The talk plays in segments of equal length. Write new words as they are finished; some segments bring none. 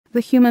The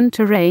Human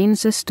Terrain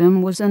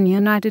System was an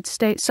United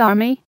States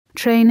Army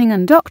Training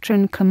and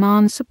Doctrine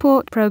Command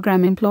support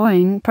program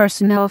employing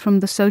personnel from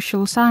the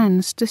social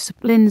science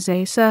disciplines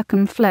a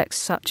circumflex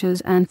such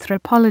as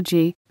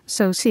anthropology,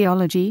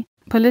 sociology,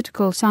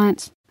 political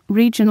science,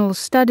 regional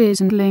studies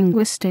and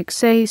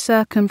linguistics a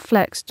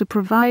circumflex to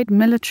provide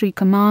military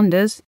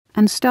commanders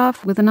and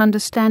staff with an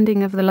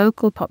understanding of the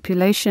local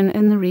population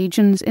in the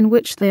regions in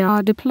which they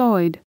are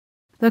deployed.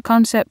 The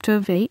concept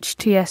of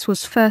HTS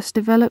was first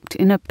developed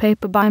in a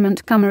paper by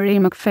Montgomery,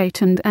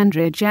 McFate and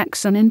Andrea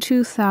in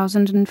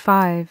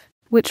 2005,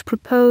 which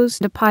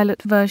proposed a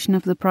pilot version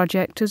of the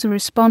project as a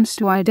response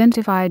to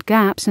identified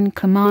gaps in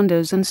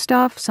commanders' and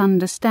staff's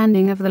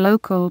understanding of the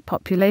local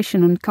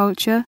population and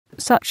culture,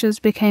 such as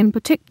became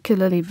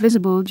particularly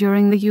visible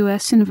during the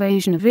U.S.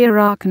 invasion of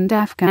Iraq and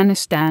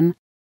Afghanistan.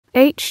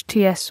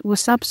 HTS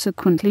was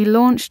subsequently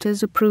launched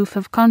as a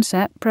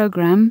proof-of-concept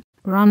program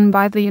run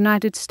by the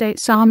United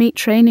States Army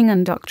Training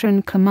and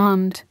Doctrine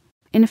Command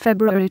in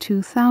February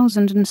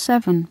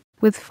 2007,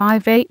 with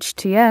 5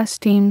 HTS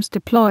teams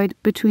deployed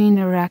between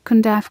Iraq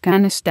and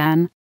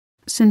Afghanistan.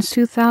 Since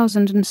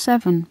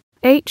 2007,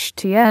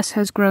 HTS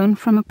has grown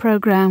from a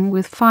program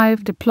with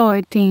 5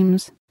 deployed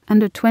teams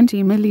and a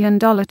 $20 million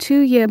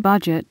 2-year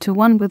budget to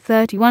one with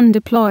 31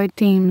 deployed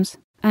teams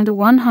and a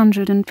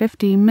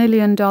 $150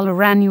 million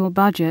annual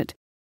budget.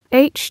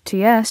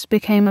 HTS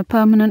became a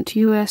permanent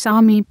U.S.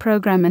 Army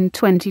program in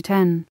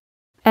 2010.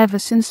 Ever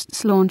since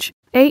its launch,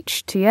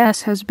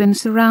 HTS has been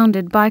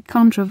surrounded by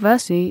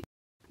controversy.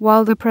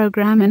 While the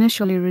program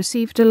initially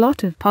received a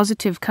lot of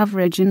positive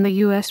coverage in the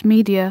U.S.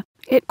 media,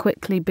 it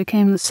quickly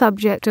became the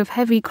subject of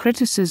heavy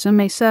criticism,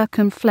 a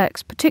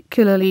circumflex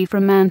particularly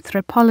from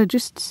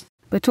anthropologists,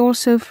 but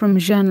also from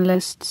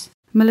journalists,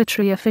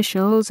 military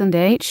officials and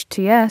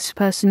HTS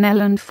personnel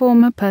and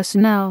former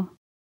personnel.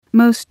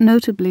 Most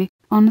notably,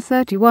 on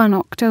 31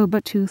 October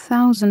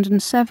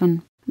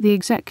 2007, the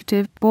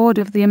Executive Board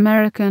of the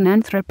American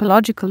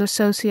Anthropological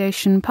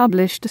Association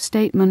published a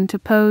statement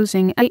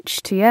opposing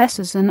HTS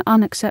as an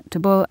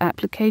unacceptable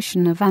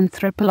application of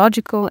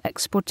anthropological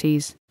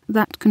expertise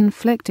that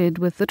conflicted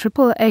with the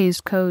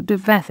AAA's Code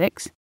of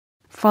Ethics.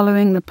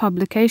 Following the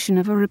publication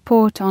of a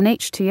report on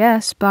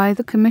HTS by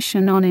the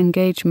Commission on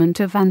Engagement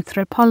of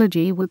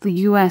Anthropology with the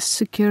U.S.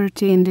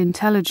 Security and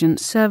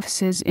Intelligence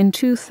Services in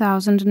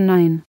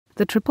 2009,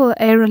 the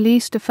AAA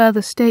released a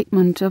further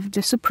statement of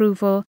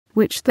disapproval,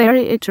 which they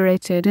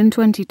reiterated in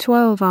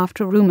 2012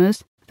 after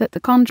rumors that the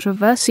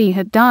controversy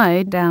had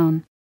died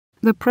down.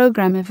 The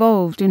program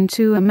evolved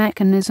into a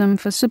mechanism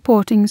for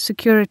supporting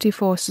security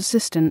force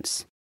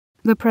assistance.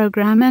 The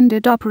program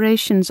ended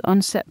operations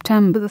on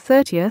September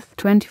 30,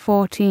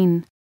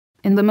 2014.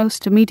 In the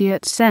most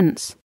immediate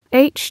sense,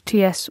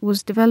 HTS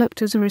was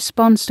developed as a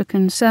response to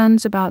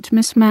concerns about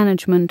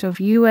mismanagement of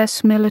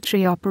U.S.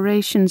 military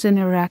operations in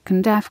Iraq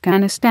and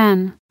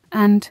Afghanistan,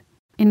 and,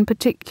 in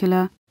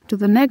particular, to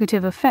the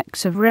negative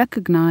effects of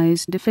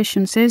recognized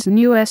deficiencies in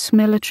U.S.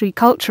 military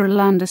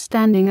cultural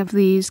understanding of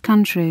these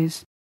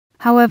countries.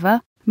 However,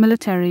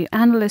 military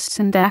analysts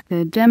and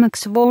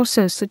academics have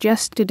also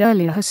suggested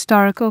earlier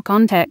historical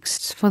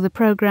contexts for the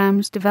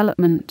program's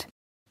development.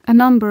 A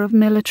number of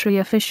military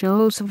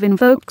officials have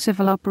invoked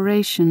civil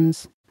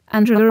operations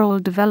and rural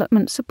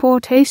development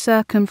support, a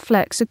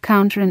circumflex, a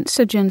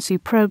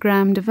counterinsurgency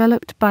program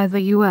developed by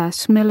the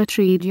U.S.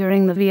 military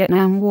during the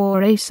Vietnam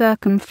War, a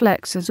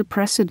circumflex as a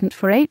precedent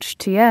for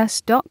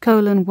HTS.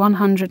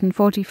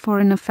 144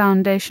 in a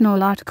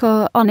foundational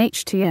article on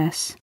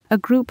HTS, a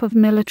group of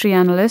military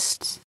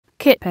analysts,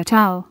 Kit et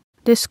al.,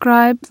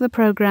 described the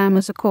program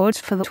as a course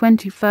for the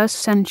 21st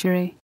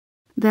century.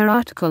 Their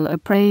article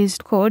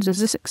appraised CORDS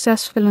as a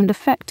successful and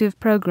effective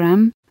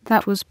program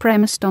that was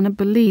premised on a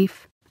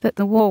belief that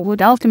the war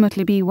would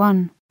ultimately be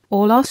won,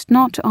 or lost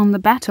not on the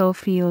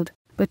battlefield,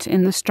 but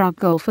in the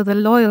struggle for the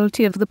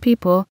loyalty of the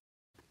people.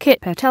 Kit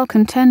et al.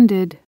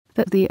 Contended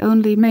that the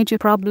only major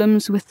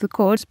problems with the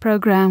CORDS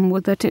program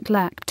were that it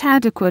lacked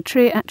adequate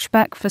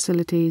reachback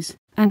facilities,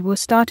 and was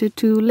started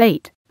too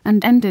late,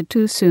 and ended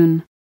too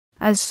soon.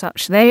 As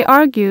such, they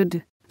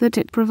argued that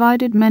it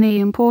provided many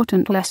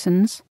important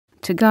lessons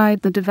to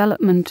guide the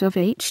development of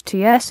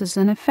HTS as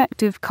an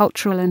effective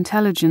cultural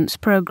intelligence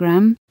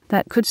program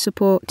that could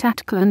support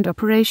tactical and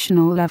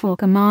operational level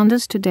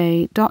commanders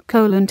today.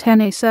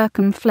 10 A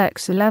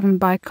circumflex 11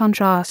 By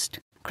contrast,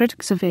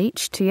 critics of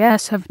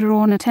HTS have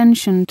drawn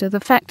attention to the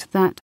fact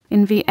that,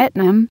 in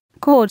Vietnam,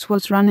 CORDS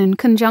was run in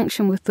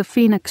conjunction with the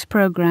Phoenix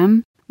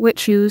program,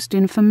 which used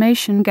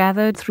information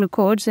gathered through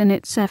CORDS in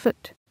its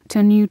effort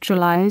to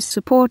neutralize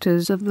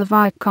supporters of the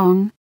Viet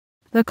Cong.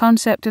 The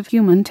concept of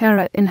human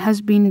terrain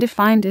has been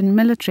defined in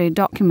military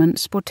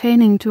documents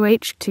pertaining to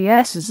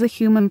HTS as the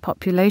human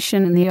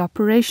population in the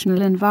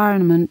operational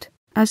environment,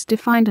 as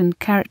defined and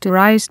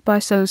characterized by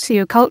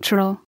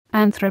sociocultural,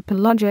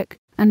 anthropologic,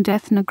 and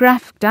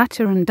ethnographic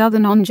data and other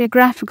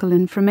non-geographical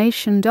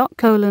information.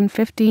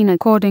 15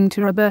 According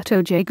to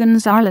Roberto J.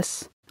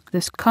 Gonzalez,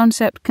 This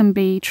concept can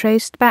be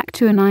traced back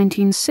to a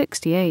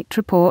 1968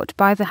 report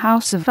by the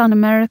House of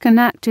Un-American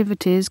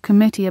Activities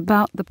Committee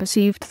about the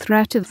perceived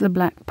threat of the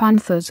Black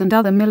Panthers and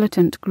other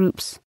militant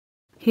groups.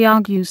 He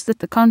argues that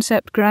the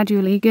concept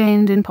gradually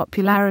gained in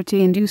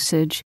popularity and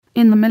usage,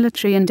 in the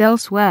military and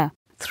elsewhere,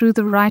 through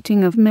the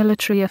writing of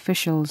military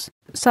officials,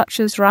 such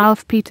as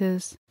Ralph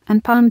Peters,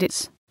 and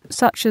pundits,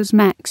 such as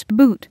Max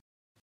Boot,